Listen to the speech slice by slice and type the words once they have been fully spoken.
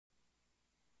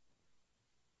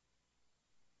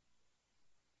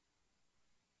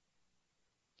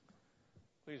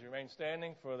Please remain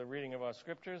standing for the reading of our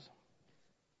scriptures.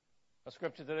 Our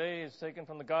scripture today is taken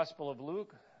from the Gospel of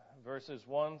Luke, verses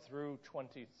 1 through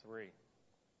 23.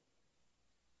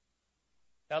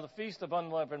 Now the feast of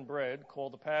unleavened bread,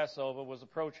 called the Passover, was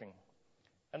approaching,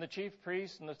 and the chief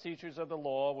priests and the teachers of the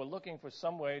law were looking for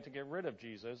some way to get rid of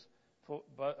Jesus,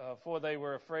 for they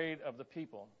were afraid of the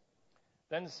people.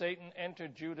 Then Satan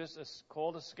entered Judas,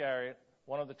 called Iscariot,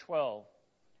 one of the 12.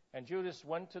 And Judas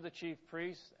went to the chief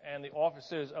priests and the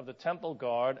officers of the temple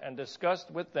guard and discussed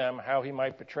with them how he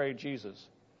might betray Jesus.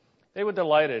 They were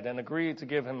delighted and agreed to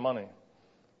give him money.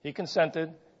 He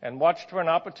consented and watched for an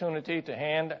opportunity to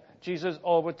hand Jesus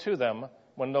over to them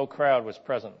when no crowd was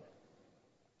present.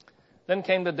 Then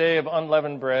came the day of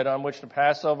unleavened bread on which the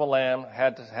Passover lamb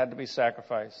had to be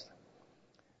sacrificed.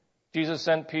 Jesus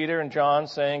sent Peter and John,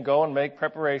 saying, "Go and make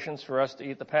preparations for us to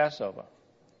eat the Passover."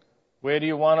 "Where do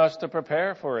you want us to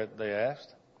prepare for it?" they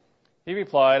asked. He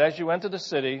replied, "As you enter the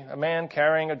city, a man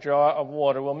carrying a jar of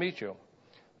water will meet you.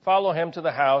 Follow him to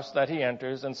the house that he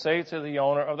enters and say to the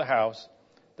owner of the house,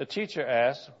 'The teacher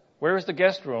asks, where is the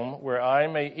guest room where I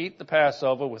may eat the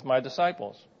Passover with my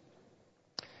disciples?'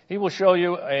 He will show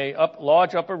you a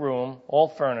large upper room, all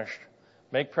furnished.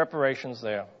 Make preparations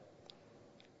there."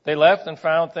 They left and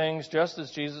found things just as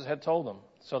Jesus had told them,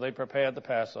 so they prepared the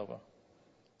Passover.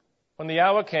 When the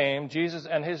hour came, Jesus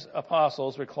and his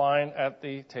apostles reclined at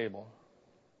the table.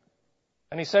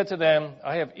 And he said to them,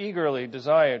 "I have eagerly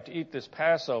desired to eat this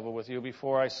Passover with you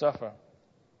before I suffer.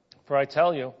 For I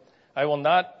tell you, I will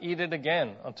not eat it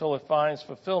again until it finds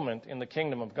fulfillment in the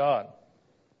kingdom of God."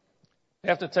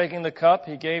 After taking the cup,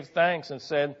 he gave thanks and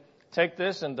said, "Take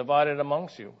this and divide it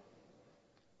amongst you.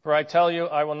 For I tell you,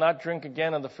 I will not drink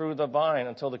again of the fruit of the vine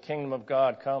until the kingdom of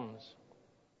God comes."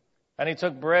 And he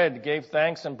took bread, gave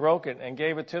thanks, and broke it, and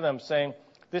gave it to them, saying,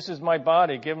 "This is my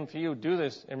body given for you. Do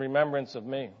this in remembrance of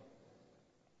me."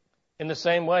 In the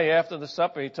same way, after the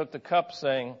supper, he took the cup,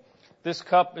 saying, "This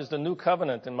cup is the new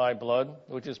covenant in my blood,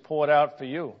 which is poured out for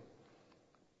you.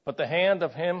 But the hand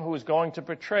of him who is going to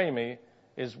betray me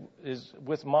is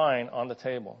with mine on the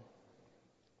table.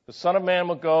 The Son of Man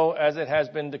will go as it has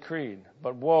been decreed,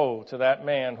 but woe to that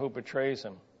man who betrays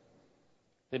him."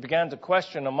 They began to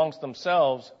question amongst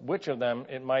themselves which of them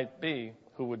it might be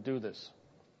who would do this.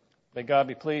 May God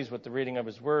be pleased with the reading of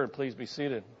his word. Please be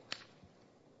seated.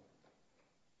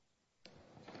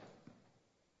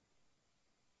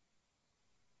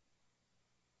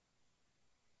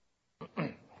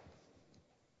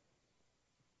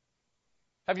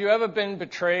 Have you ever been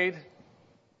betrayed?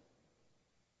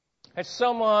 Has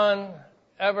someone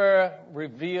ever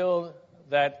revealed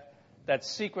that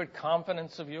secret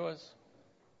confidence of yours?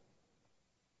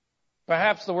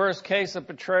 Perhaps the worst case of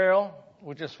betrayal,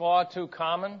 which is far too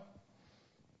common,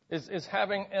 is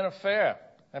having an affair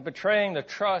and betraying the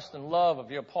trust and love of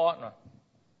your partner.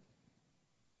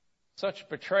 Such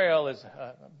betrayal is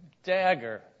a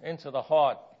dagger into the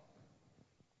heart,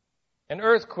 an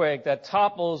earthquake that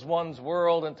topples one's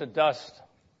world into dust,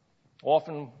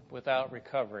 often without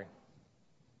recovery.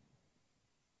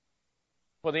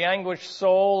 For the anguished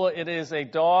soul, it is a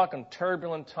dark and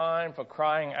turbulent time for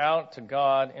crying out to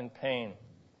God in pain.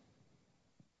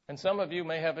 And some of you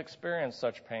may have experienced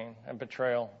such pain and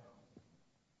betrayal.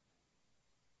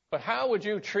 But how would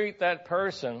you treat that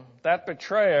person, that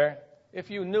betrayer,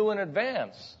 if you knew in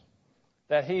advance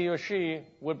that he or she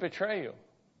would betray you?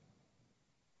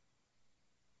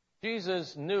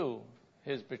 Jesus knew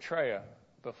his betrayer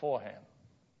beforehand.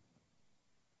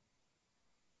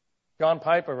 John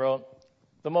Piper wrote,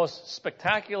 "The most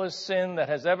spectacular sin that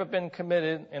has ever been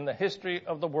committed in the history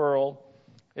of the world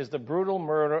is the brutal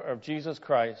murder of Jesus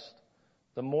Christ,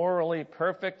 the morally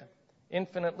perfect,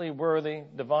 infinitely worthy,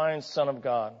 divine Son of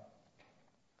God.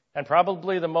 And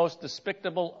probably the most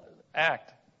despicable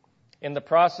act in the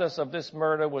process of this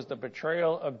murder was the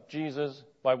betrayal of Jesus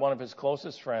by one of his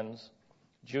closest friends,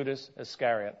 Judas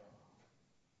Iscariot."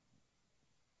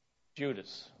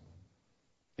 Judas,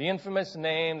 the infamous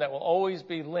name that will always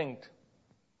be linked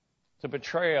to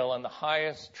betrayal and the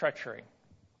highest treachery.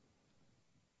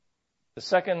 The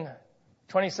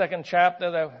 22nd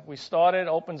chapter that we started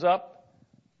opens up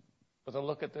with a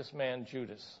look at this man,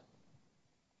 Judas.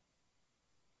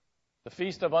 The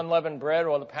Feast of Unleavened Bread,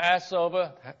 or the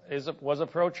Passover, was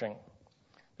approaching.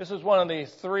 This was one of the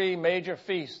three major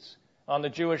feasts on the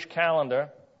Jewish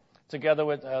calendar, together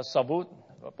with Shavuot,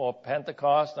 or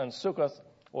Pentecost, and Sukkot,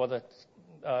 or the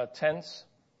tents,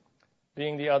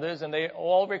 being the others, and they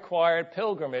all required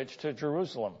pilgrimage to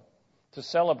Jerusalem to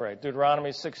celebrate.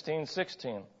 Deuteronomy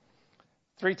 16:16.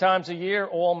 3 times a year,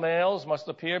 all males must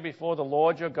appear before the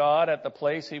Lord your God at the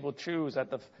place he will choose at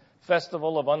the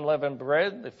festival of unleavened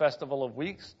bread, the festival of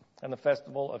weeks, and the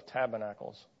festival of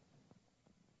tabernacles.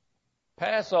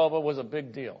 Passover was a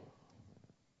big deal.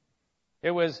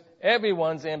 It was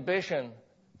everyone's ambition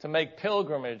to make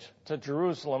pilgrimage to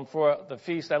Jerusalem for the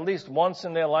feast at least once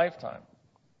in their lifetime.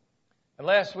 And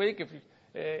last week,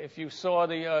 if you saw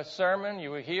the sermon,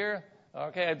 you were here,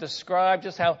 I described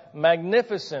just how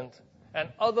magnificent and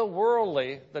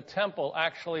otherworldly the temple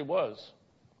actually was,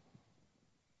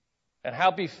 and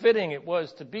how befitting it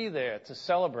was to be there to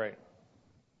celebrate.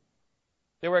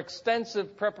 There were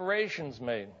extensive preparations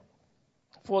made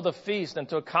for the feast and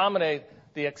to accommodate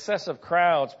the excessive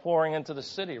crowds pouring into the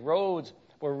city. Roads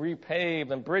were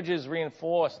repaved and bridges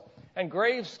reinforced, and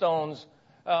gravestones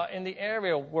in the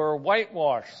area were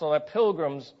whitewashed so that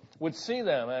pilgrims would see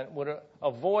them and would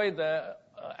avoid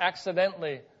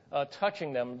accidentally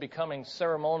touching them and becoming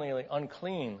ceremonially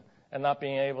unclean and not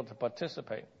being able to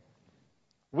participate.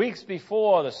 Weeks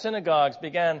before, the synagogues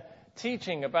began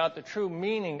teaching about the true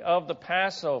meaning of the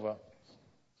Passover.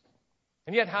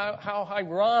 And yet how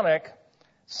ironic,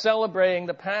 celebrating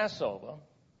the Passover,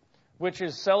 which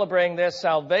is celebrating their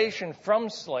salvation from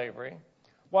slavery,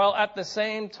 while at the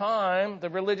same time the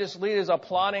religious leaders are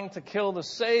plotting to kill the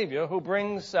Savior who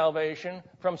brings salvation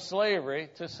from slavery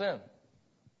to sin.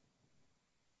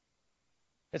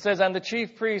 It says, and the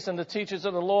chief priests and the teachers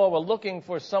of the law were looking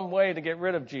for some way to get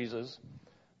rid of Jesus,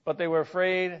 but they were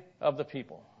afraid of the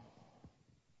people.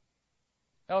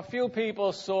 Now, a few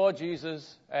people saw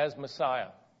Jesus as Messiah.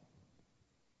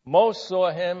 Most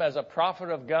saw him as a prophet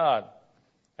of God,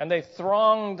 and they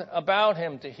thronged about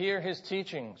him to hear his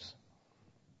teachings.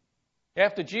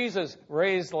 After Jesus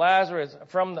raised Lazarus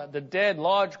from the dead,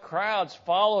 large crowds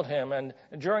followed him, and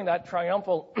during that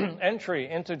triumphal entry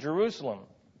into Jerusalem,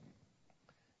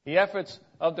 the efforts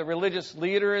of the religious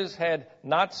leaders had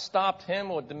not stopped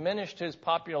him or diminished his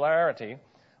popularity,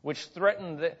 which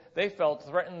they felt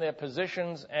threatened their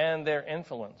positions and their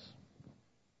influence.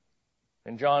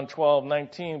 In John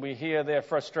 12:19, we hear their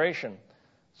frustration.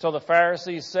 So the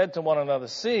Pharisees said to one another,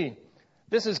 "See,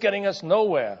 this is getting us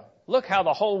nowhere. Look how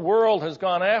the whole world has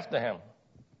gone after him."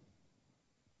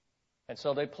 And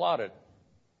so they plotted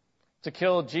to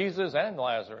kill Jesus and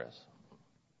Lazarus.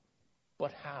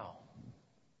 But how?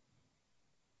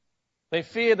 They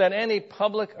feared that any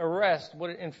public arrest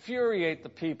would infuriate the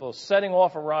people, setting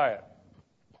off a riot.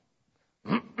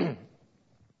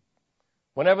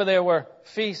 Whenever there were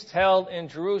feasts held in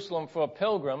Jerusalem for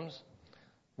pilgrims,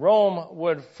 Rome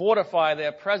would fortify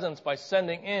their presence by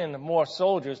sending in more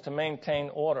soldiers to maintain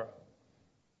order.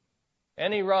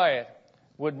 Any riot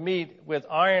would meet with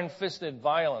iron-fisted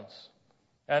violence,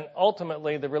 and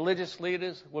ultimately the religious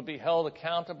leaders would be held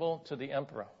accountable to the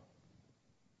emperor.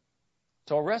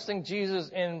 So arresting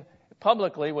Jesus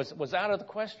publicly was out of the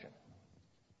question.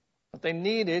 But they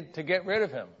needed to get rid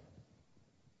of him.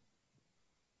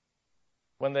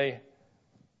 When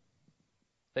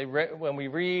we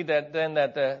read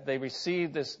that they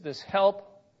received this help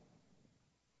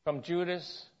from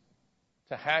Judas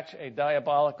to hatch a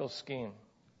diabolical scheme.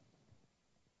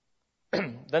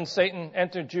 Then Satan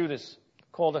entered Judas,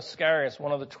 called Iscariot,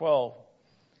 one of the 12.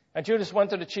 And Judas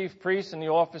went to the chief priests and the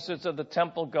officers of the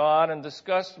temple guard and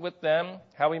discussed with them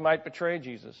how he might betray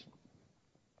Jesus.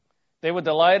 They were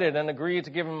delighted and agreed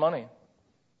to give him money.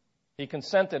 He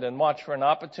consented and watched for an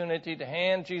opportunity to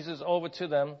hand Jesus over to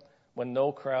them when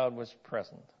no crowd was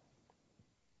present.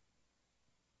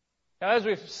 Now, as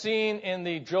we've seen in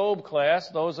the Job class,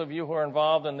 those of you who are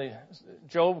involved in the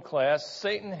Job class,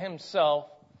 Satan himself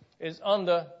is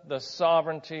under the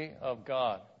sovereignty of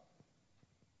God.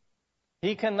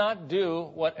 He cannot do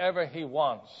whatever he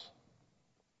wants.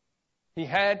 He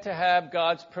had to have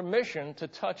God's permission to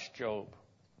touch Job.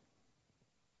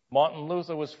 Martin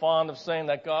Luther was fond of saying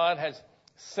that God has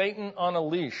Satan on a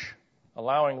leash,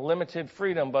 allowing limited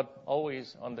freedom, but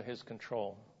always under his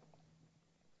control.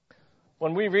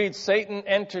 When we read Satan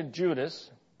entered Judas,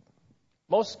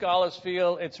 most scholars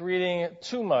feel it's reading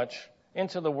too much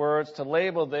into the words to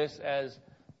label this as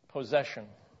possession.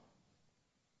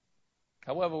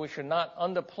 However, we should not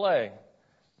underplay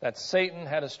that Satan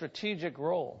had a strategic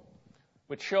role,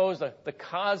 which shows the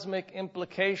cosmic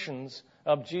implications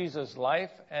of Jesus'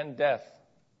 life and death.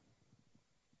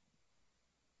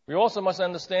 We also must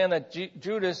understand that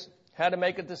Judas had to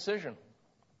make a decision.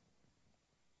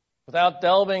 Without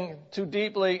delving too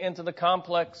deeply into the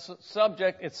complex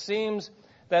subject, it seems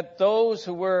that those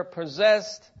who were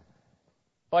possessed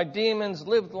by demons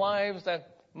lived lives that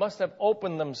must have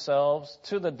opened themselves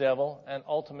to the devil and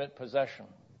ultimate possession.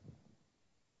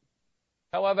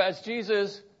 However, as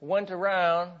Jesus went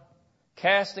around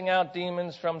casting out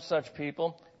demons from such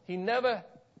people, he never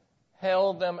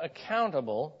held them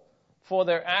accountable for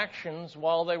their actions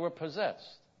while they were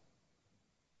possessed.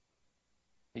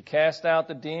 He cast out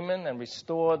the demon and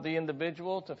restored the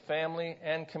individual to family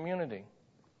and community.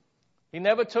 He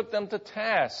never took them to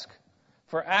task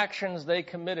for actions they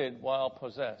committed while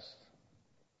possessed.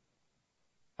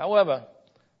 However,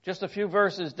 just a few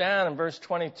verses down in verse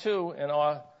 22 in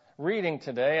our reading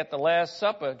today, at the Last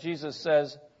Supper, Jesus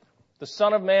says, "The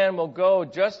Son of Man will go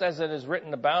just as it is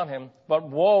written about him, but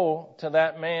woe to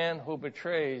that man who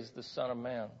betrays the Son of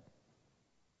Man."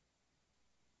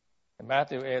 And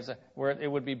Matthew adds, where it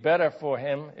would be better for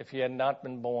him if he had not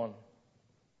been born.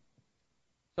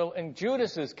 So in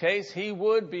Judas's case, he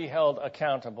would be held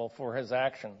accountable for his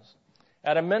actions.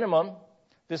 At a minimum,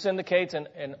 this indicates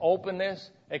an openness,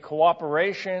 a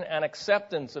cooperation, and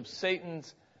acceptance of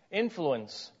Satan's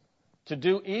influence to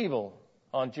do evil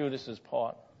on Judas's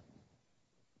part.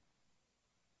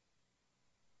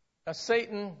 Now,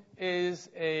 Satan is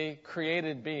a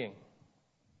created being.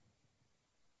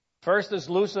 First is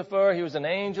Lucifer. He was an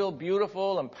angel,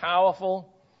 beautiful and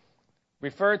powerful,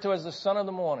 referred to as the son of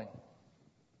the morning.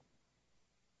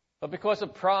 But because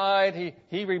of pride,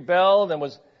 he rebelled and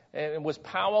was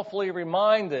powerfully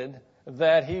reminded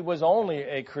that he was only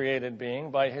a created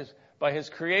being by his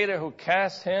Creator who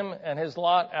cast him and his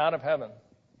lot out of heaven.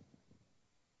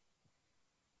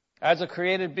 As a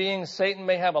created being, Satan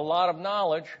may have a lot of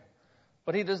knowledge,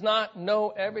 but he does not know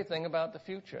everything about the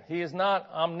future. He is not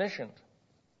omniscient.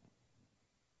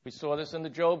 We saw this in the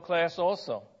Job class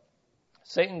also.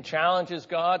 Satan challenges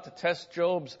God to test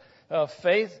Job's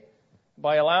faith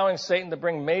by allowing Satan to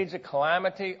bring major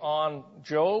calamity on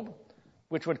Job,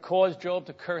 which would cause Job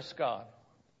to curse God.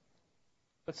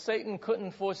 But Satan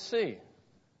couldn't foresee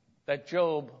that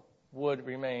Job would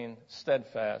remain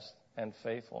steadfast and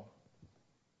faithful.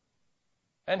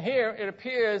 And here it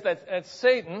appears that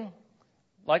Satan,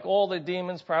 like all the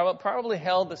demons, probably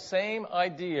held the same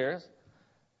ideas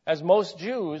as most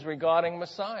Jews regarding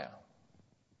Messiah.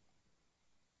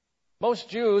 Most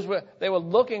Jews, they were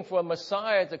looking for a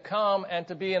Messiah to come and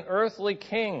to be an earthly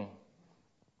king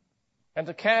and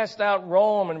to cast out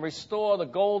Rome and restore the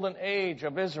golden age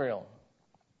of Israel.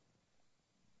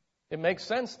 It makes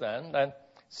sense then that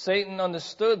Satan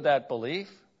understood that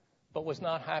belief but was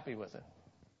not happy with it.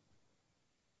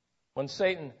 When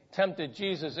Satan tempted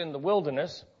Jesus in the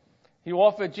wilderness, he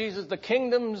offered Jesus the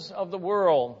kingdoms of the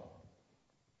world,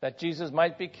 that Jesus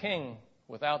might be king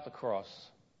without the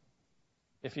cross,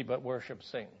 if he but worshiped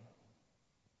Satan.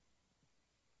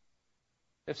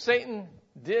 If Satan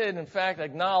did, in fact,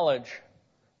 acknowledge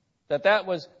that that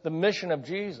was the mission of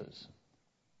Jesus,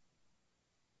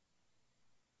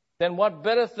 then what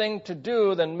better thing to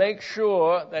do than make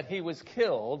sure that he was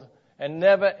killed and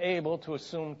never able to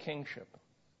assume kingship?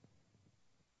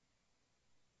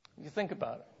 You think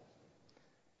about it.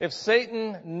 If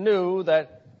Satan knew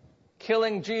that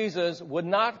killing Jesus would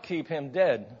not keep him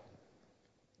dead,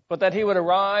 but that he would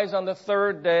arise on the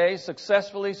third day,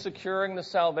 successfully securing the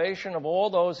salvation of all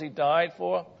those he died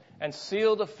for, and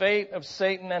seal the fate of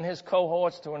Satan and his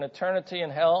cohorts to an eternity in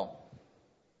hell,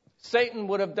 Satan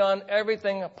would have done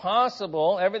everything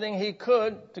possible, everything he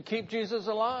could, to keep Jesus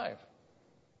alive.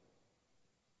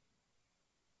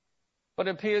 But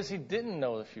it appears he didn't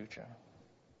know the future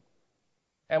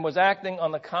and was acting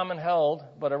on the common held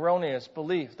but erroneous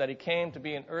belief that he came to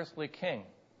be an earthly king,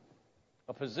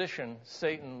 a position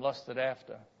Satan lusted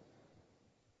after.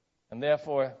 And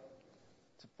therefore,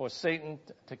 for Satan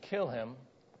to kill him,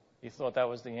 he thought that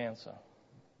was the answer.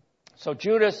 So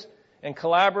Judas, in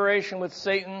collaboration with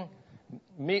Satan,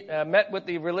 met with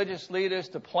the religious leaders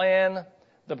to plan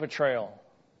the betrayal.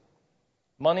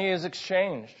 Money is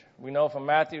exchanged. We know from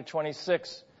Matthew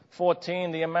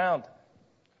 26:14 the amount.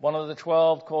 One of the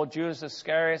 12, called Judas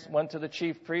Iscariot, went to the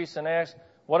chief priests and asked,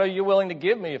 "What are you willing to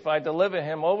give me if I deliver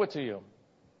him over to you?"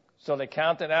 So they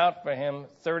counted out for him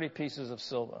 30 pieces of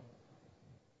silver.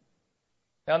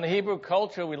 Now in the Hebrew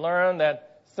culture, we learn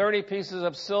that 30 pieces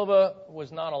of silver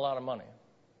was not a lot of money.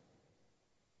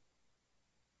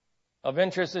 Of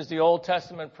interest is the Old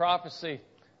Testament prophecy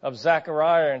of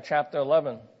Zechariah in chapter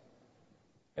 11.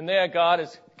 And there God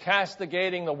is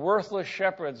castigating the worthless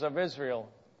shepherds of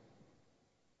Israel.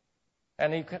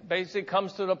 And he basically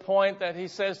comes to the point that he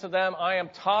says to them, "I am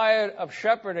tired of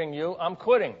shepherding you. I'm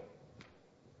quitting."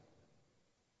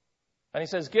 And he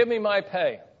says, "Give me my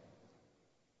pay."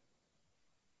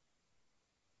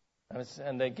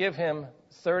 And they give him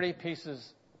 30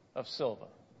 pieces of silver.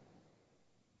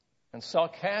 And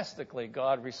sarcastically,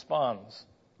 God responds.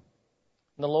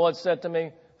 And the Lord said to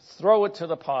me, "Throw it to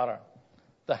the potter,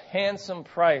 the handsome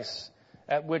price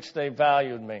at which they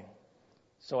valued me.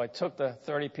 So I took the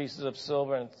 30 pieces of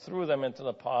silver and threw them into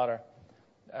the potter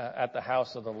at the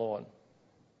house of the Lord.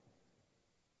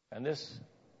 And this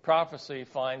prophecy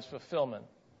finds fulfillment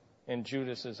in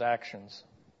Judas's actions.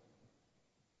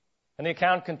 And the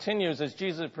account continues as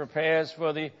Jesus prepares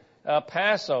for the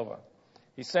Passover.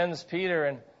 He sends Peter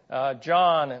and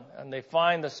John, and they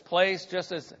find this place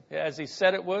just as he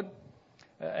said it would,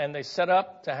 and they set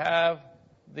up to have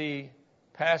the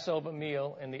Passover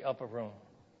meal in the upper room.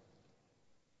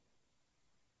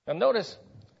 Now notice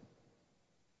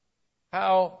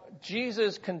how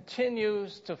Jesus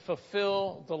continues to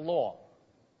fulfill the law,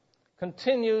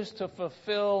 continues to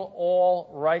fulfill all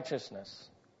righteousness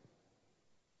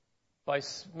by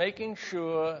making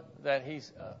sure that he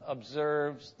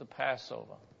observes the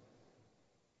Passover.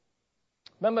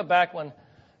 Remember back when,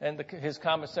 in his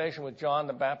conversation with John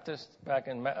the Baptist, back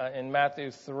in Matthew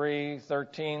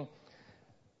 3:13,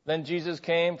 then Jesus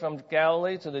came from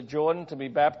Galilee to the Jordan to be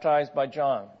baptized by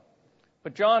John.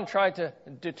 But John tried to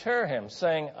deter him,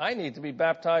 saying, I need to be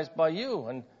baptized by you,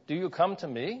 and do you come to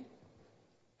me?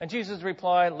 And Jesus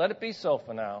replied, let it be so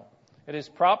for now. It is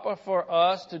proper for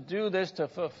us to do this to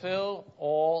fulfill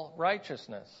all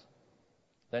righteousness.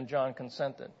 Then John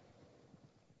consented.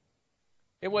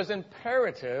 It was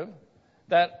imperative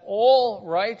that all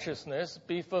righteousness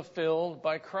be fulfilled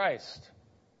by Christ.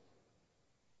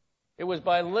 It was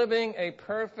by living a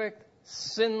perfect,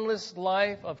 sinless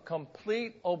life of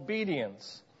complete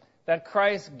obedience that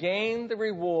Christ gained the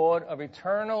reward of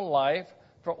eternal life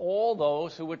for all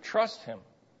those who would trust him.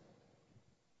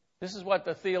 This is what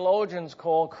the theologians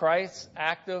call Christ's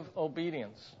active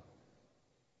obedience.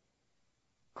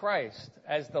 Christ,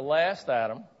 as the last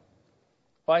Adam,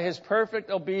 by his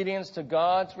perfect obedience to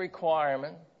God's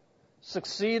requirement,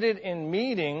 succeeded in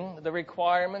meeting the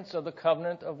requirements of the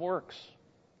covenant of works,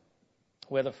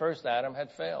 where the first Adam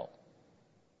had failed.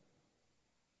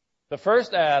 The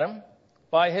first Adam,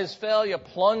 by his failure,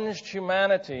 plunged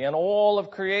humanity and all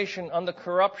of creation under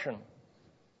corruption.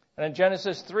 And in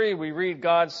Genesis 3, we read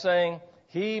God saying,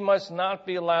 he must not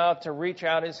be allowed to reach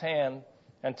out his hand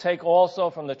and take also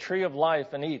from the tree of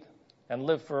life and eat and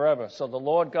live forever. So the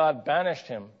Lord God banished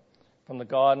him from the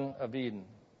Garden of Eden.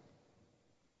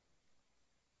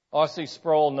 R.C.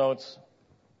 Sproul notes,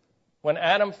 when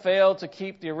Adam failed to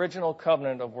keep the original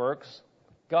covenant of works,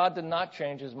 God did not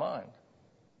change his mind.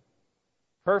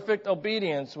 Perfect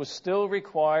obedience was still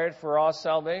required for our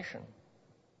salvation.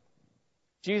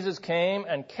 Jesus came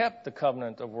and kept the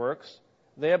covenant of works,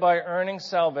 thereby earning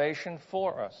salvation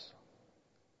for us.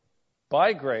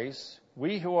 By grace,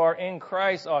 we who are in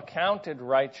Christ are counted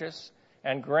righteous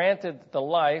and granted the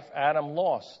life Adam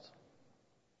lost.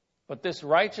 But this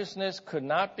righteousness could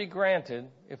not be granted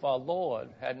if our Lord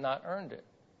had not earned it.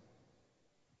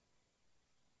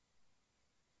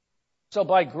 So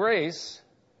by grace,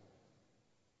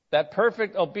 that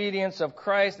perfect obedience of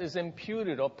Christ is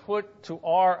imputed or put to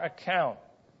our account,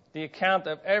 the account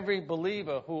of every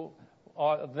believer who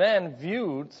are then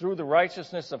viewed through the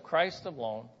righteousness of Christ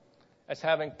alone as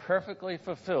having perfectly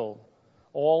fulfilled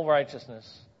all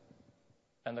righteousness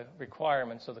and the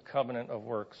requirements of the covenant of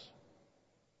works.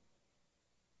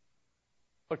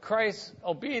 But Christ's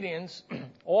obedience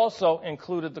also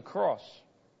included the cross.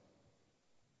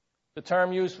 The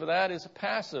term used for that is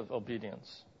passive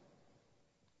obedience.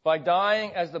 By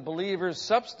dying as the believer's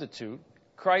substitute,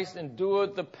 Christ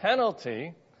endured the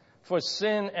penalty for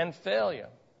sin and failure,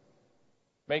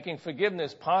 making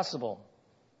forgiveness possible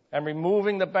and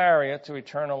removing the barrier to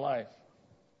eternal life.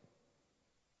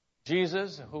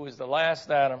 Jesus, who is the last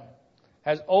Adam,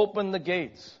 has opened the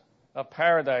gates of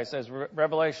paradise, as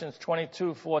Revelation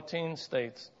 22:14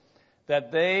 states,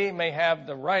 that they may have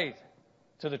the right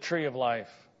to the tree of life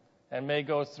and may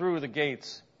go through the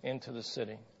gates into the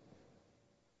city.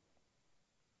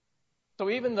 So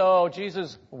even though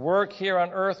Jesus' work here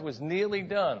on earth was nearly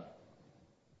done,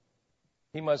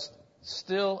 he must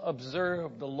still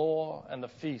observe the law and the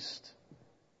feast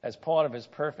as part of his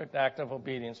perfect act of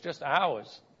obedience, just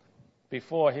hours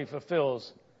before he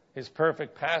fulfills his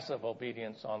perfect passive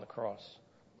obedience on the cross.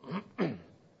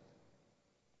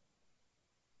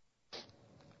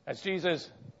 As Jesus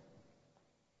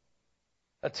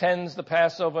attends the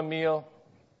Passover meal,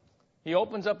 he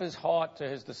opens up his heart to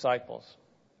his disciples.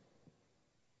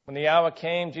 When the hour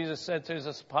came, Jesus said to his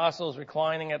apostles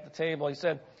reclining at the table, he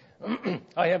said,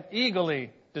 I have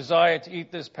eagerly desired to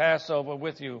eat this Passover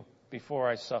with you before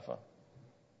I suffer.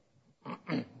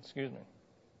 Excuse me.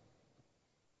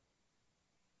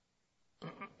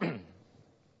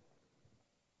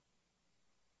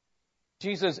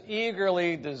 Jesus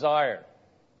eagerly desired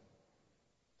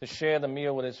to share the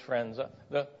meal with his friends.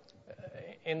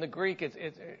 in the Greek,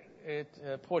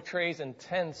 it portrays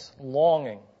intense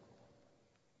longing.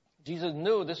 Jesus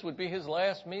knew this would be his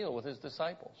last meal with his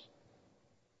disciples.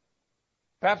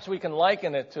 Perhaps we can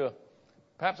liken it to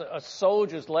perhaps a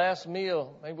soldier's last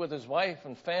meal, maybe with his wife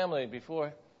and family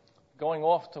before going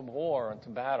off to war and to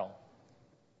battle.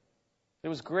 There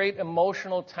was great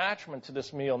emotional attachment to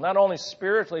this meal, not only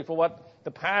spiritually for what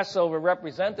the Passover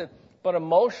represented, but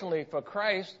emotionally for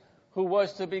Christ, who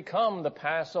was to become the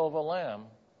Passover lamb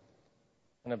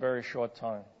in a very short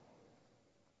time.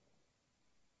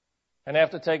 And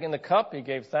after taking the cup, he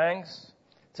gave thanks.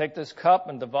 Take this cup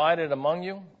and divide it among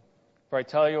you, for I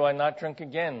tell you, I not drink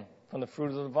again from the fruit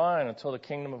of the vine until the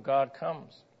kingdom of God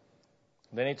comes.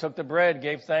 Then he took the bread,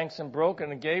 gave thanks, and broke it,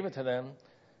 and gave it to them.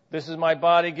 This is my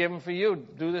body given for you.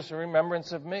 Do this in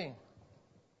remembrance of me.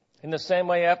 In the same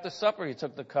way, after supper, he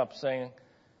took the cup, saying,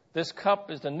 this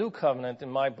cup is the new covenant in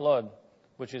my blood,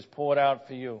 which is poured out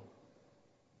for you.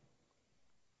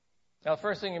 Now, the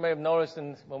first thing you may have noticed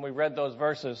when we read those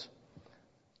verses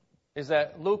is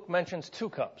that Luke mentions two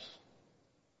cups.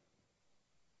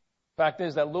 Fact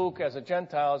is that Luke, as a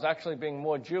Gentile, is actually being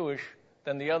more Jewish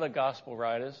than the other gospel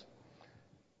writers.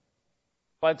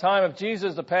 By the time of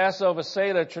Jesus, the Passover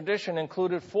Seder tradition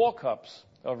included 4 cups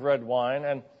of red wine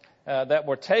and that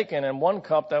were taken, and 1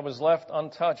 cup that was left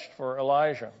untouched for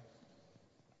Elijah.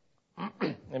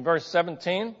 In verse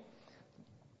 17, it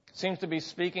seems to be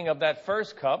speaking of that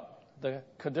first cup, the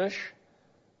Kaddish,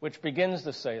 which begins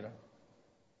the Seder.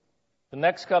 The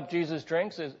next cup Jesus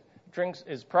drinks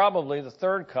is probably the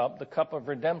third cup, the cup of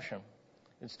redemption.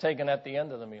 It's taken at the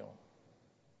end of the meal.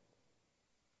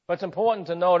 But it's important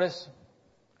to notice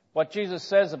what Jesus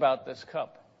says about this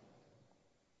cup.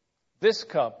 This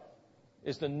cup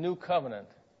is the new covenant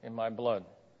in my blood,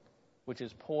 which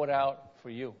is poured out for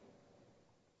you.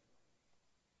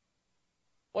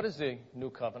 What is the new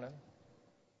covenant?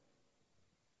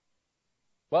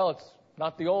 Well, it's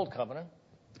not the old covenant.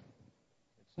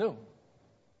 It's new.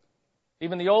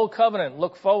 Even the old covenant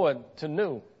looked forward to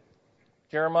new.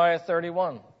 Jeremiah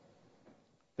 31.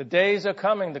 The days are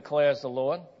coming, declares the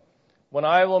Lord, when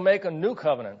I will make a new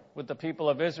covenant with the people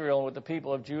of Israel and with the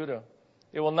people of Judah.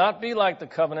 It will not be like the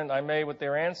covenant I made with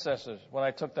their ancestors when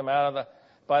I took them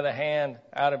by the hand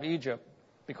out of Egypt,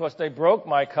 because they broke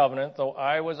my covenant, though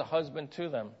I was a husband to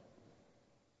them.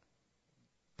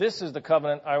 This is the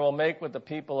covenant I will make with the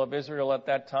people of Israel at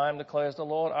that time, declares the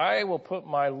Lord. I will put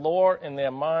my law in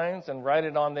their minds and write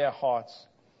it on their hearts.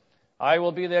 I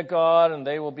will be their God, and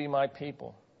they will be my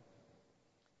people.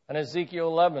 And Ezekiel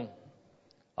 11,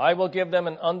 I will give them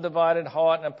an undivided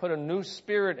heart and put a new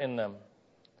spirit in them.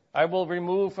 I will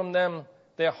remove from them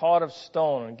their heart of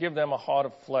stone and give them a heart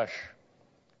of flesh.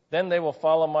 Then they will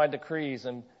follow my decrees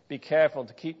and be careful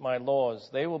to keep my laws.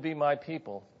 They will be my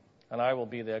people, and I will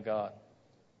be their God.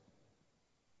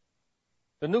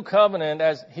 The new covenant,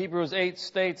 as Hebrews 8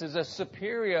 states, is a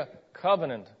superior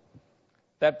covenant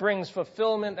that brings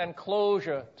fulfillment and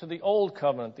closure to the old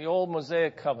covenant, the old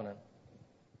Mosaic covenant.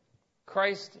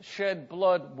 Christ's shed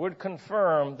blood would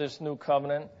confirm this new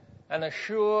covenant and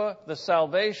assure the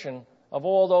salvation of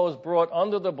all those brought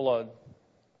under the blood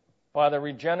by the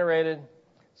regenerated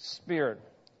Spirit,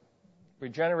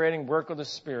 regenerating work of the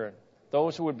Spirit,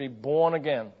 those who would be born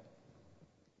again.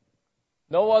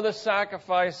 No other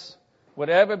sacrifice would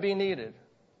ever be needed,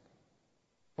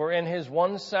 for in his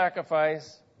one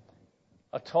sacrifice,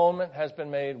 atonement has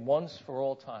been made once for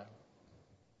all time.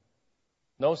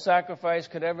 No sacrifice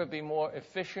could ever be more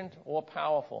efficient or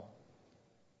powerful.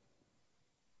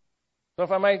 So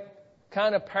if I might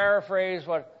kind of paraphrase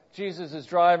what Jesus is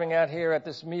driving at here at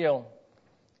this meal,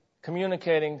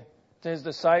 communicating to his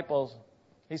disciples,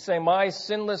 he's saying, my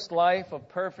sinless life of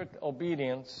perfect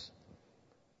obedience,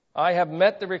 I have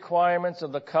met the requirements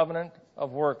of the covenant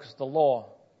of works, the law,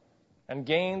 and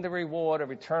gained the reward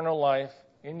of eternal life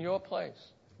in your place.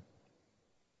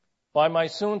 By my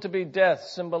soon-to-be death,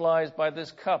 symbolized by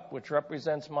this cup, which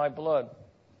represents my blood,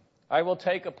 I will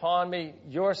take upon me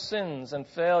your sins and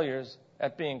failures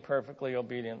at being perfectly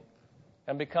obedient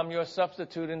and become your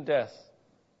substitute in death,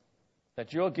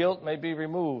 that your guilt may be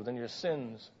removed and your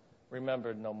sins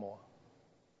remembered no more.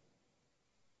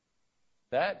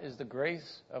 That is the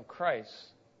grace of Christ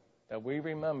that we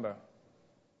remember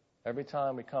every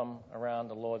time we come around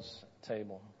the Lord's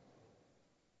table.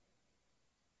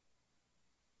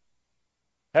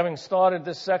 Having started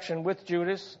this section with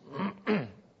Judas,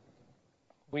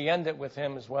 we end it with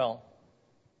him as well.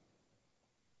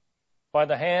 But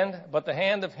the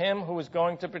hand of him who is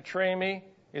going to betray me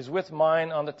is with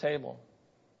mine on the table.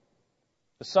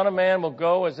 The Son of Man will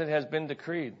go as it has been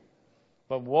decreed,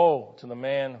 but woe to the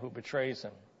man who betrays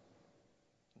him.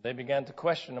 They began to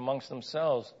question amongst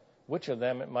themselves which of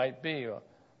them it might be or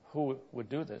who would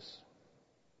do this.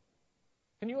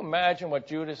 Can you imagine what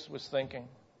Judas was thinking?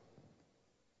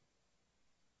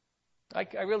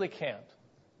 I really can't.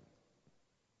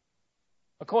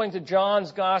 According to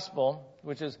John's Gospel,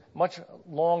 which is much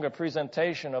longer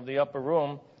presentation of the upper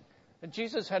room,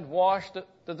 Jesus had washed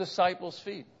the disciples'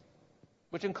 feet,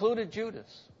 which included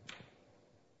Judas.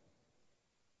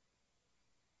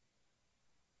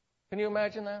 Can you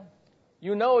imagine that?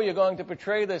 You know you're going to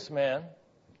betray this man,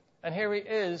 and here he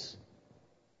is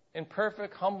in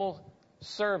perfect, humble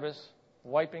service,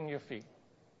 wiping your feet.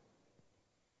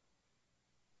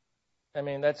 I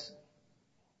mean, that's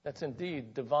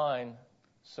indeed divine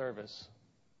service.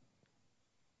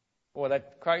 Or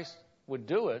that Christ would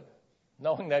do it,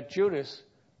 knowing that Judas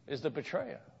is the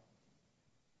betrayer.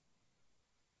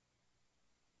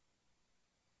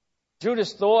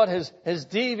 Judas thought his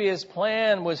devious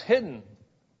plan was hidden.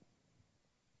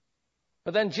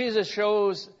 But then Jesus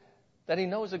shows that he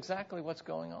knows exactly what's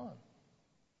going on.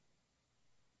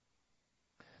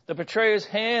 The betrayer's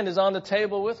hand is on the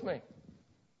table with me.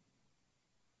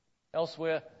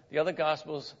 Elsewhere, the other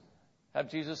Gospels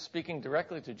have Jesus speaking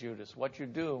directly to Judas. What you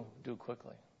do, do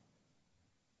quickly.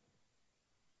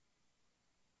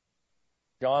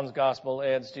 John's Gospel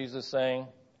adds Jesus saying,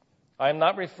 I am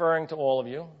not referring to all of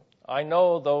you. I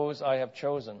know those I have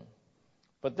chosen.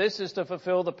 But this is to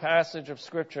fulfill the passage of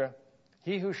Scripture,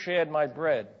 he who shared my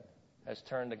bread has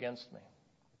turned against me.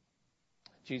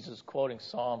 Jesus quoting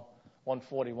Psalm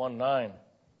 141:9.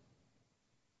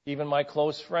 Even my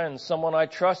close friend, someone I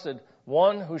trusted,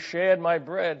 one who shared my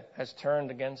bread has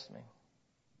turned against me.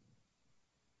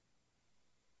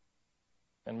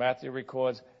 And Matthew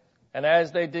records, and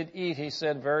as they did eat, he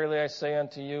said, verily I say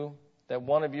unto you, that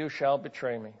one of you shall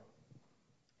betray me.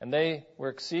 And they were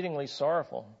exceedingly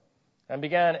sorrowful, and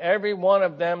began every one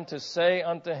of them to say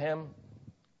unto him,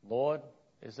 Lord,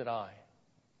 is it I?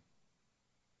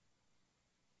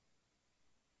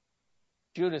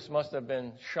 Judas must have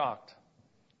been shocked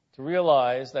to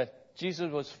realize that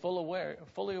Jesus was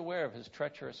fully aware of his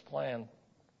treacherous plan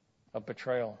of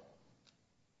betrayal.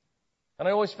 And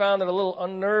I always found it a little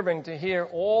unnerving to hear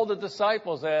all the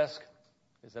disciples ask,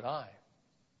 is it I?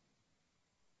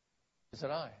 Is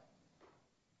it I?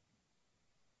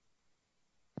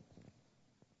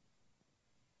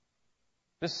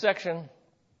 This section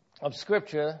of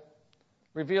Scripture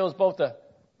reveals both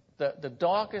the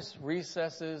darkest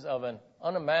recesses of an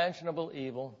unimaginable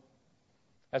evil,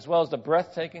 as well as the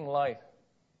breathtaking light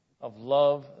of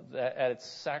love at its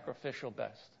sacrificial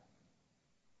best.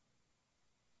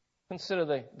 Consider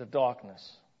the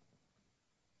darkness.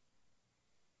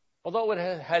 Although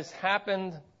it has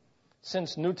happened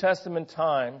since New Testament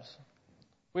times,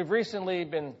 we've recently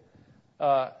been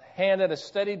handed a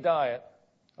steady diet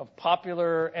of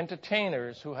popular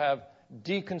entertainers who have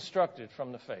deconstructed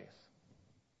from the faith.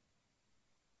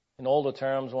 In older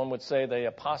terms, one would say they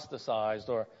apostatized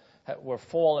or were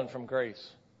fallen from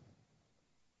grace.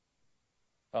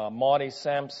 Marty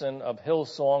Sampson of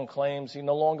Hillsong claims he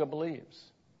no longer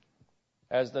believes,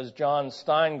 as does John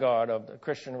Steingard of the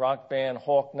Christian rock band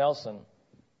Hawk Nelson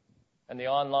and the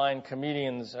online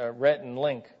comedians Rhett and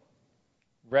Link.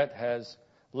 Rhett has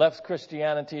left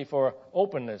Christianity for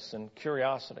openness and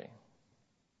curiosity.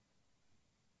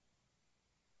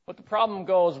 But the problem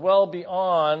goes well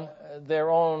beyond their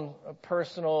own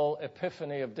personal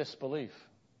epiphany of disbelief.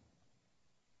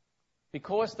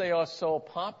 Because they are so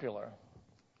popular,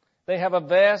 they have a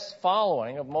vast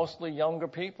following of mostly younger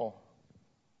people.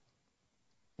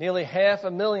 Nearly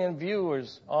 500,000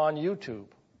 viewers on YouTube,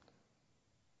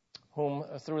 whom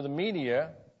through the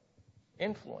media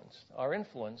are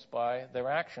influenced by their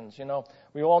actions. You know,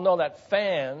 we all know that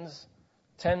fans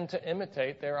tend to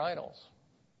imitate their idols.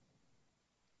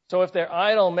 So if their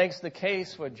idol makes the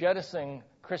case for jettisoning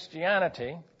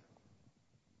Christianity,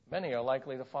 many are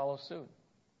likely to follow suit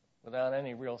without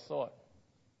any real thought.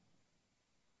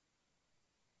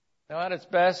 Now, at its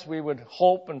best, we would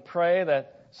hope and pray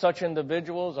that such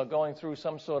individuals are going through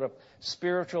some sort of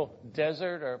spiritual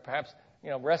desert, or perhaps,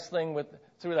 wrestling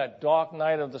through that dark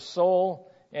night of the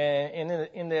soul. And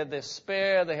in their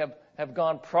despair, they have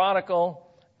gone prodigal,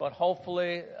 but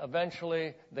hopefully,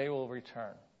 eventually, they will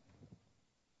return.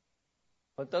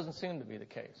 But it doesn't seem to be the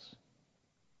case.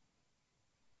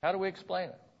 How do we explain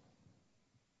it?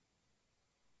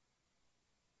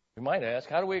 You might ask,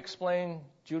 how do we explain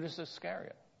Judas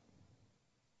Iscariot?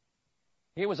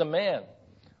 He was a man,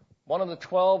 one of the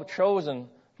 12 chosen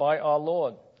by our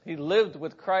Lord. He lived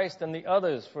with Christ and the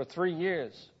others for 3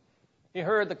 years. He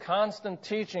heard the constant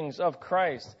teachings of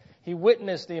Christ. He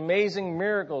witnessed the amazing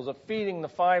miracles of feeding the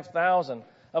 5,000,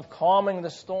 of calming the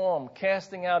storm,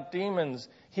 casting out demons,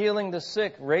 healing the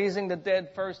sick, raising the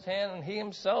dead firsthand, and he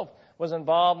himself was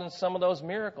involved in some of those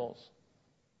miracles.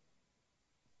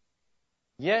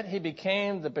 Yet he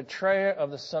became the betrayer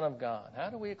of the Son of God. How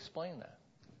do we explain that?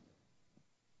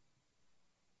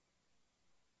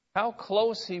 How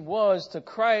close he was to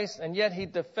Christ, and yet he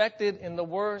defected in the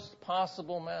worst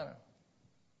possible manner.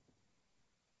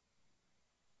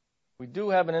 We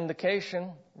do have an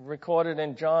indication recorded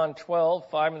in John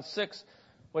 12:5-6,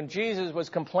 when Jesus was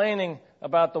complaining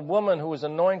about the woman who was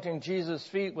anointing Jesus'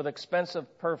 feet with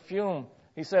expensive perfume.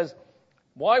 He says,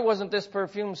 "Why wasn't this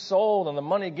perfume sold and the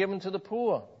money given to the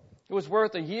poor? It was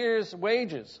worth a year's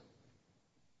wages."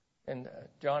 And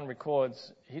John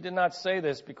records, he did not say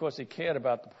this because he cared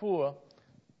about the poor,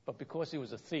 but because he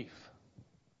was a thief.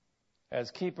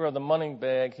 As keeper of the money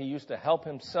bag, he used to help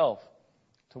himself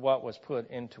to what was put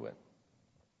into it.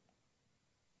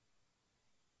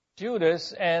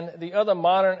 Judas and the other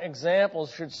modern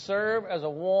examples should serve as a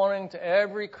warning to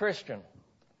every Christian.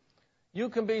 You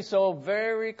can be so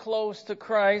very close to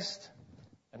Christ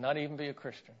and not even be a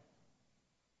Christian.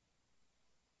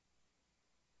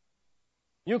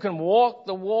 You can walk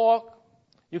the walk.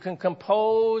 You can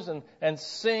compose and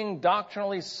sing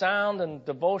doctrinally sound and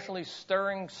devotionally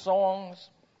stirring songs.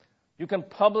 You can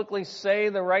publicly say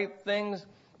the right things,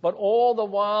 but all the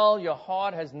while your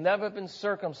heart has never been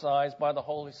circumcised by the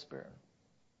Holy Spirit.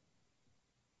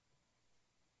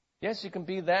 Yes, you can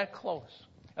be that close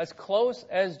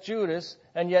as Judas,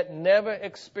 and yet never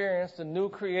experienced a new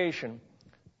creation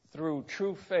through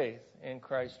true faith in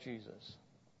Christ Jesus.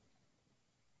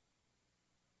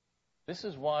 This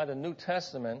is why the New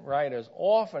Testament writers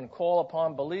often call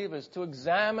upon believers to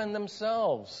examine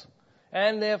themselves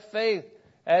and their faith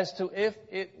as to if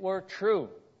it were true.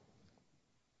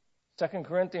 2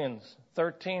 Corinthians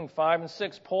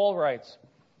 13:5-6, Paul writes,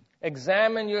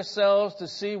 "Examine yourselves to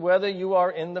see whether you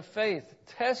are in the faith.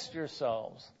 Test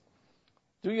yourselves.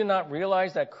 Do you not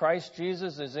realize that Christ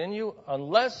Jesus is in you?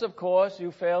 Unless, of course,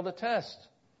 you fail the test.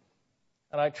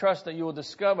 And I trust that you will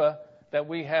discover that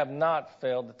we have not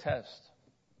failed the test."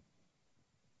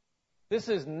 This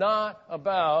is not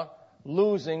about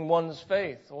losing one's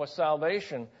faith or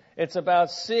salvation. It's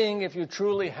about seeing if you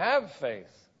truly have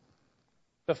faith.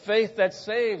 The faith that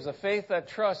saves, the faith that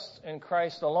trusts in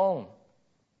Christ alone.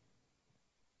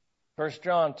 1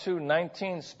 John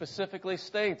 2:19 specifically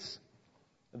states,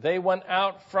 "They went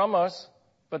out from us,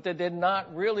 but they did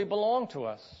not really belong to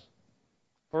us.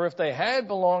 For if they had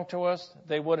belonged to us,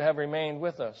 they would have remained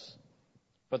with us.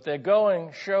 But their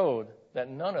going showed that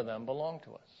none of them belonged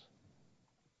to us."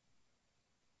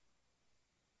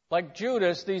 Like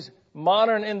Judas, these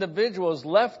modern individuals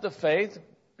left the faith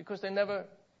because they never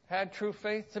had true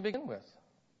faith to begin with.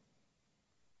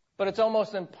 But it's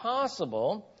almost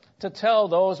impossible to tell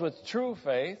those with true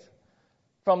faith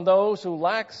from those who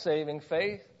lack saving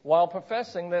faith while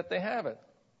professing that they have it.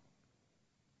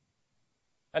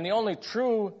 And the only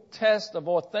true test of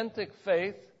authentic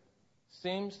faith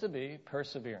seems to be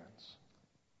perseverance.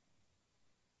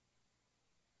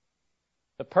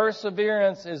 The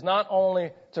perseverance is not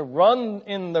only to run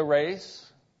in the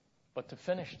race, but to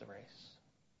finish the race.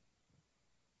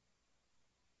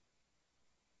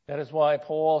 That is why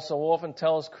Paul so often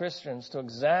tells Christians to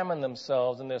examine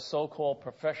themselves in their so-called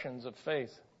professions of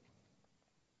faith.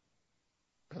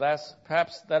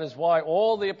 Perhaps that is why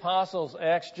all the apostles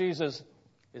asked Jesus,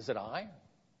 "Is it I?"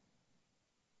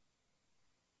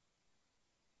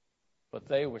 But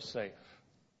they were safe.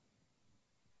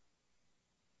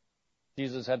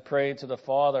 Jesus had prayed to the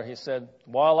Father. He said,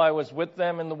 "While I was with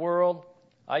them in the world,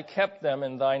 I kept them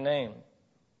in thy name.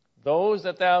 Those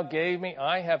that thou gave me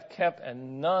I have kept,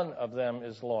 and none of them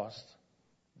is lost,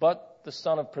 but the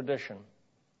son of perdition,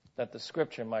 that the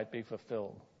scripture might be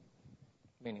fulfilled,"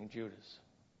 meaning Judas.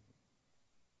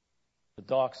 The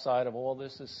dark side of all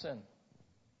this is sin.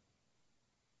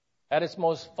 At its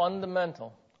most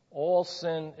fundamental, all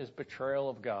sin is betrayal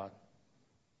of God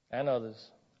and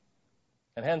others.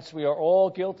 And hence we are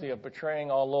all guilty of betraying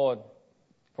our Lord,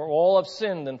 for all have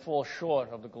sinned and fall short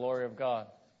of the glory of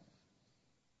God.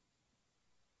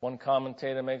 One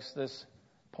commentator makes this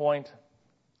point: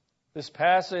 this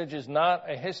passage is not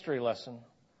a history lesson,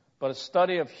 but a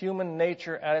study of human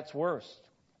nature at its worst,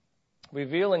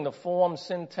 revealing the form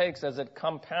sin takes as it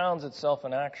compounds itself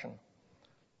in action.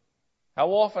 How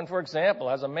often, for example,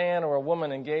 has a man or a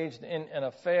woman engaged in an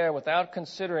affair without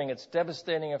considering its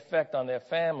devastating effect on their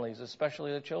families,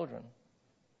 especially the children?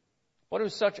 What do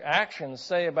such actions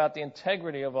say about the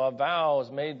integrity of our vows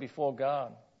made before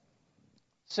God?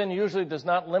 Sin usually does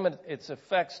not limit its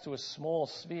effects to a small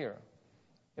sphere.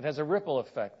 It has a ripple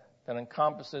effect that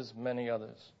encompasses many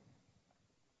others.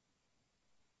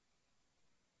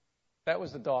 That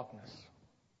was the darkness.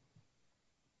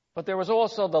 But there was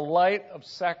also the light of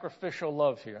sacrificial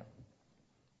love here.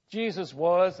 Jesus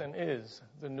was and is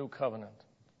the new covenant.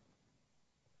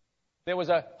 There was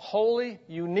a holy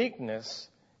uniqueness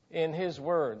in his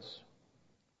words.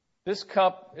 This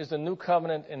cup is the new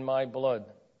covenant in my blood,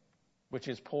 which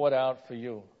is poured out for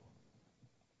you.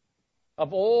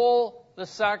 Of all the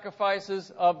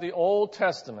sacrifices of the Old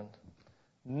Testament,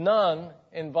 none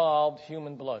involved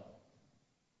human blood.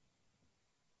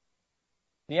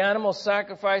 The animal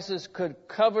sacrifices could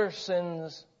cover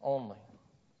sins only.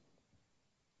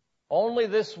 Only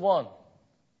this one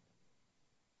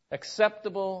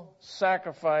acceptable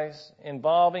sacrifice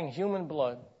involving human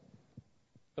blood,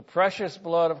 the precious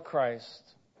blood of Christ,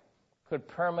 could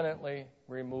permanently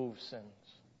remove sins.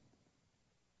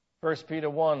 1 Peter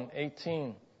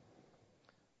 1:18.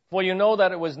 For you know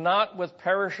that it was not with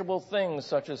perishable things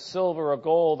such as silver or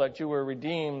gold that you were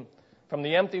redeemed from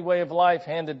the empty way of life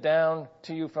handed down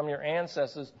to you from your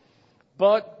ancestors,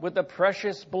 but with the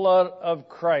precious blood of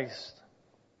Christ,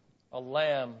 a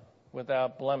lamb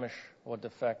without blemish or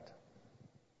defect.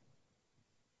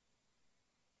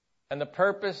 And the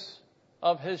purpose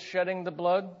of his shedding the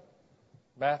blood,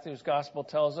 Matthew's gospel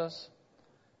tells us,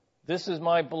 this is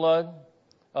my blood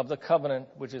of the covenant,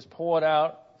 which is poured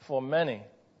out for many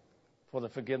for the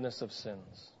forgiveness of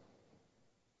sins.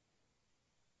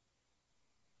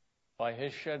 By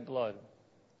his shed blood,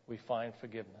 we find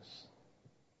forgiveness.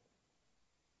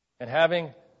 And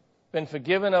having been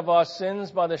forgiven of our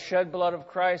sins by the shed blood of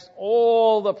Christ,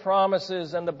 all the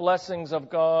promises and the blessings of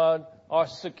God are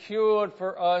secured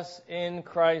for us in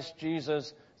Christ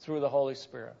Jesus through the Holy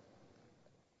Spirit.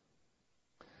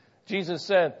 Jesus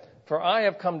said, for I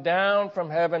have come down from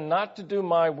heaven not to do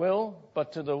my will,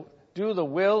 but to do the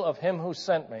will of him who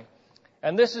sent me.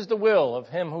 And this is the will of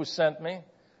him who sent me,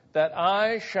 that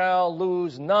I shall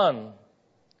lose none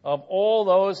of all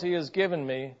those he has given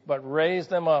me, but raise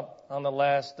them up on the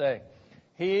last day.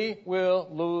 He will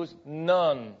lose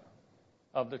none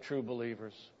of the true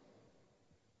believers.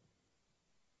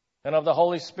 And of the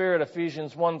Holy Spirit,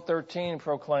 Ephesians 1:13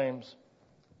 proclaims,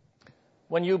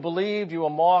 when you believed, you were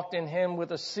marked in him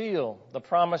with a seal, the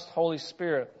promised Holy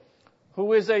Spirit,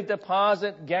 who is a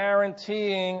deposit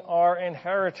guaranteeing our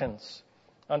inheritance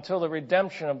until the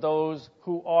redemption of those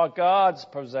who are God's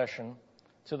possession,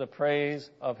 to the praise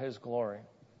of his glory.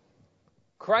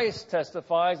 Christ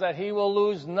testifies that he will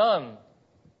lose none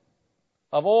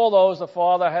of all those the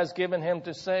Father has given him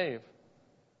to save.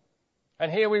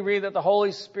 And here we read that the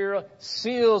Holy Spirit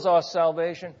seals our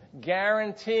salvation,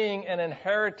 guaranteeing an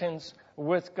inheritance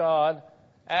with God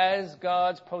as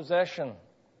God's possession.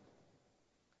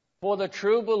 For the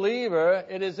true believer,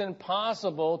 it is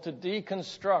impossible to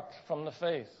deconstruct from the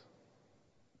faith,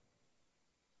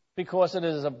 because it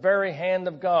is the very hand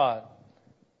of God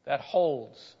that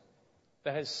holds,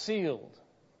 that has sealed,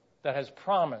 that has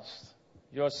promised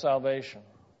your salvation.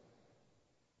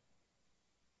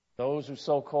 Those who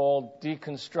so-called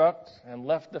deconstruct and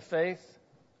left the faith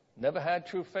never had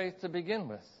true faith to begin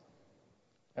with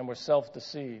and were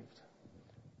self-deceived.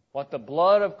 What the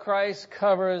blood of Christ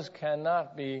covers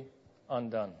cannot be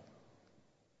undone.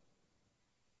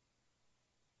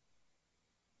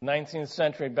 19th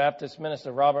century Baptist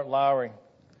minister Robert Lowry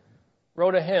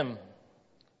wrote a hymn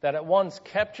that at once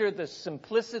captured the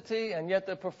simplicity and yet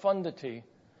the profundity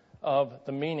of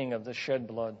the meaning of the shed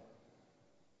blood.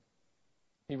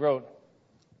 He wrote,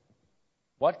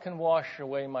 what can wash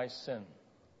away my sin?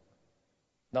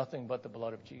 Nothing but the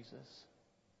blood of Jesus.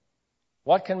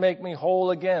 What can make me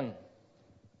whole again?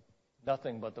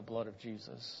 Nothing but the blood of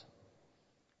Jesus.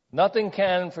 Nothing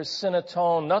can for sin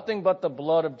atone, nothing but the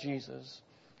blood of Jesus.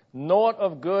 Naught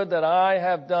of good that I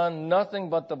have done, nothing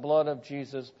but the blood of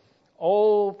Jesus.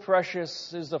 Oh,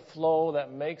 precious is the flow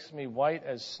that makes me white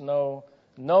as snow.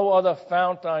 No other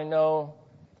fount I know,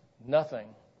 nothing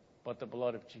but the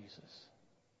blood of Jesus.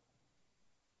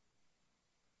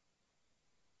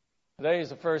 Today is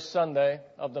the first Sunday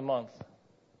of the month.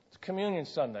 It's Communion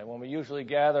Sunday, when we usually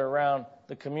gather around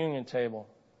the communion table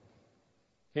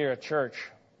here at church.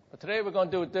 But today we're going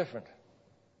to do it different.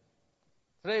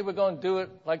 Today we're going to do it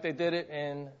like they did it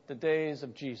in the days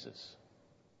of Jesus.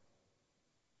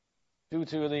 Due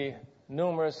to the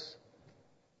numerous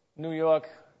New York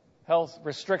health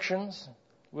restrictions,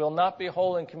 we'll not be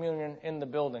holding communion in the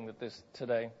building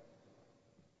today.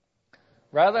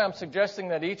 Rather, I'm suggesting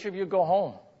that each of you go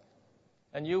home,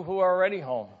 and you who are already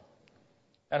home,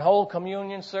 and hold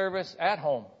communion service at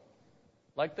home,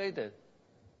 like they did.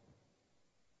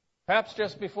 Perhaps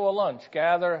just before lunch,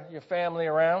 gather your family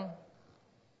around,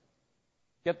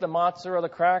 Get the matzah or the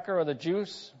cracker or the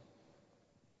juice,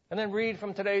 and then read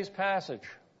from today's passage,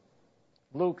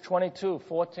 Luke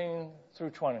 22:14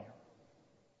 through 20.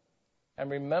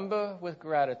 And remember with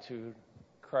gratitude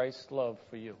Christ's love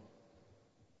for you.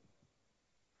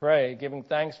 Pray, giving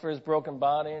thanks for his broken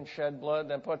body and shed blood,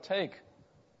 then partake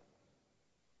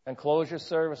and close your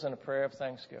service in a prayer of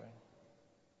thanksgiving.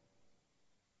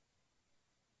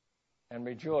 And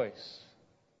rejoice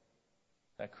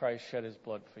that Christ shed his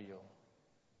blood for you.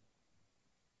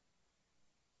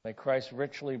 May Christ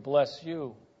richly bless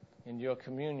you in your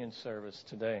communion service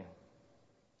today.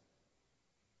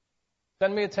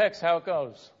 Send me a text how it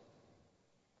goes.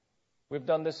 We've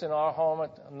done this in our home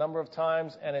a number of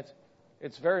times, and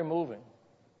it's very moving.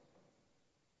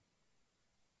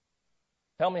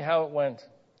 Tell me how it went.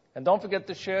 And don't forget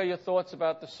to share your thoughts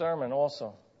about the sermon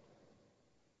also.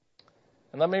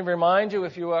 And let me remind you,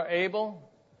 if you are able,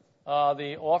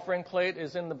 the offering plate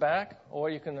is in the back, or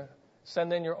you can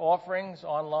send in your offerings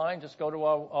online. Just go to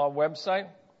our website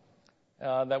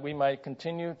that we might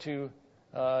continue to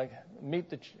meet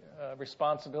the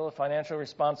financial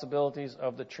responsibilities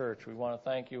of the church. We want to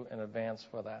thank you in advance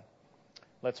for that.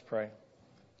 Let's pray.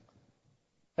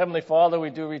 Heavenly Father, we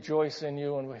do rejoice in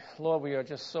you, and Lord, we are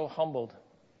just so humbled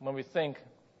when we think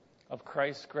of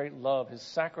Christ's great love, his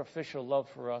sacrificial love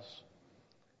for us,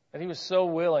 that he was so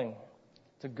willing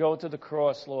to go to the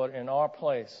cross, Lord, in our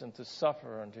place and to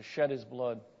suffer and to shed his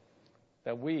blood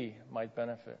that we might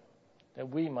benefit, that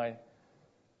we might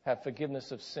have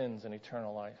forgiveness of sins and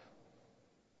eternal life.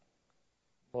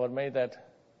 Lord, may the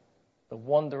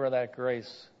wonder of that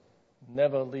grace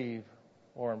never leave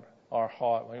our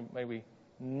heart. May we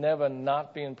never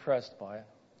not be impressed by it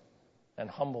and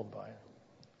humbled by it.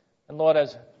 And Lord,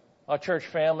 as our church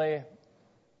family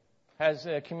has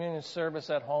a communion service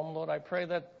at home, Lord, I pray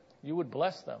that you would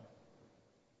bless them,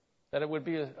 that it would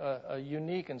be a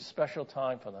unique and special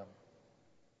time for them.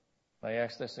 I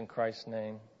ask this in Christ's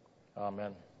name.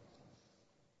 Amen.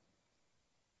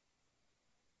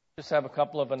 Just have a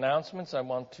couple of announcements I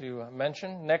want to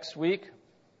mention. Next week,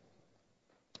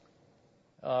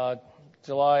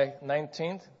 July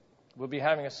 19th, we'll be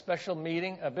having a special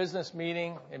meeting, a business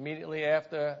meeting, immediately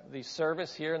after the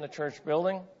service here in the church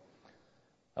building.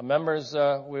 Members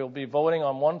will be voting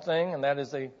on one thing, and that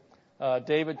is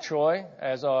David Choi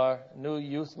as our new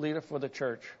youth leader for the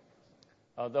church.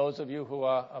 Those of you who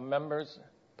are members,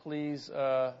 please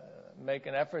make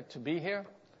an effort to be here.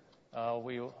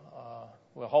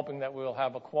 We're hoping that we'll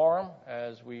have a quorum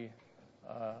as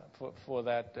for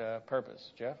that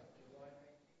purpose. Jeff?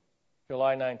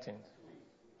 July 19th.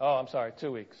 Oh, I'm sorry,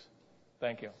 2 weeks.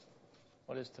 Thank you.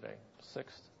 What is today?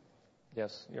 6th?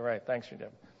 Yes, you're right. Thanks,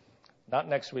 Deb. Not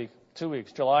next week. 2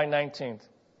 weeks. July 19th.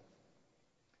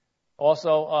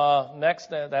 Also,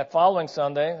 that following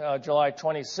Sunday, July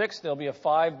 26th, there'll be a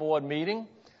 5-board meeting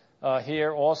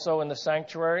here also in the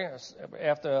sanctuary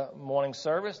after morning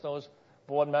service. Those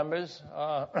board members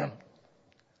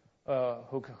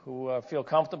who feel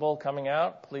comfortable coming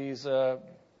out, please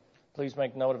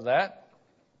make note of that.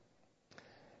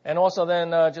 And also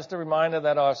then just a reminder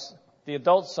that the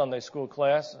adult Sunday school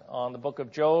class on the book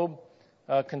of Job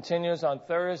continues on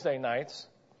Thursday nights.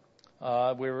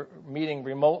 We're meeting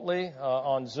remotely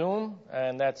on Zoom,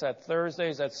 and that's at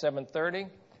Thursdays at 7:30.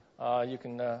 You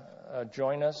can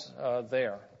join us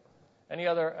there. Any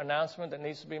other announcement that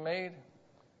needs to be made?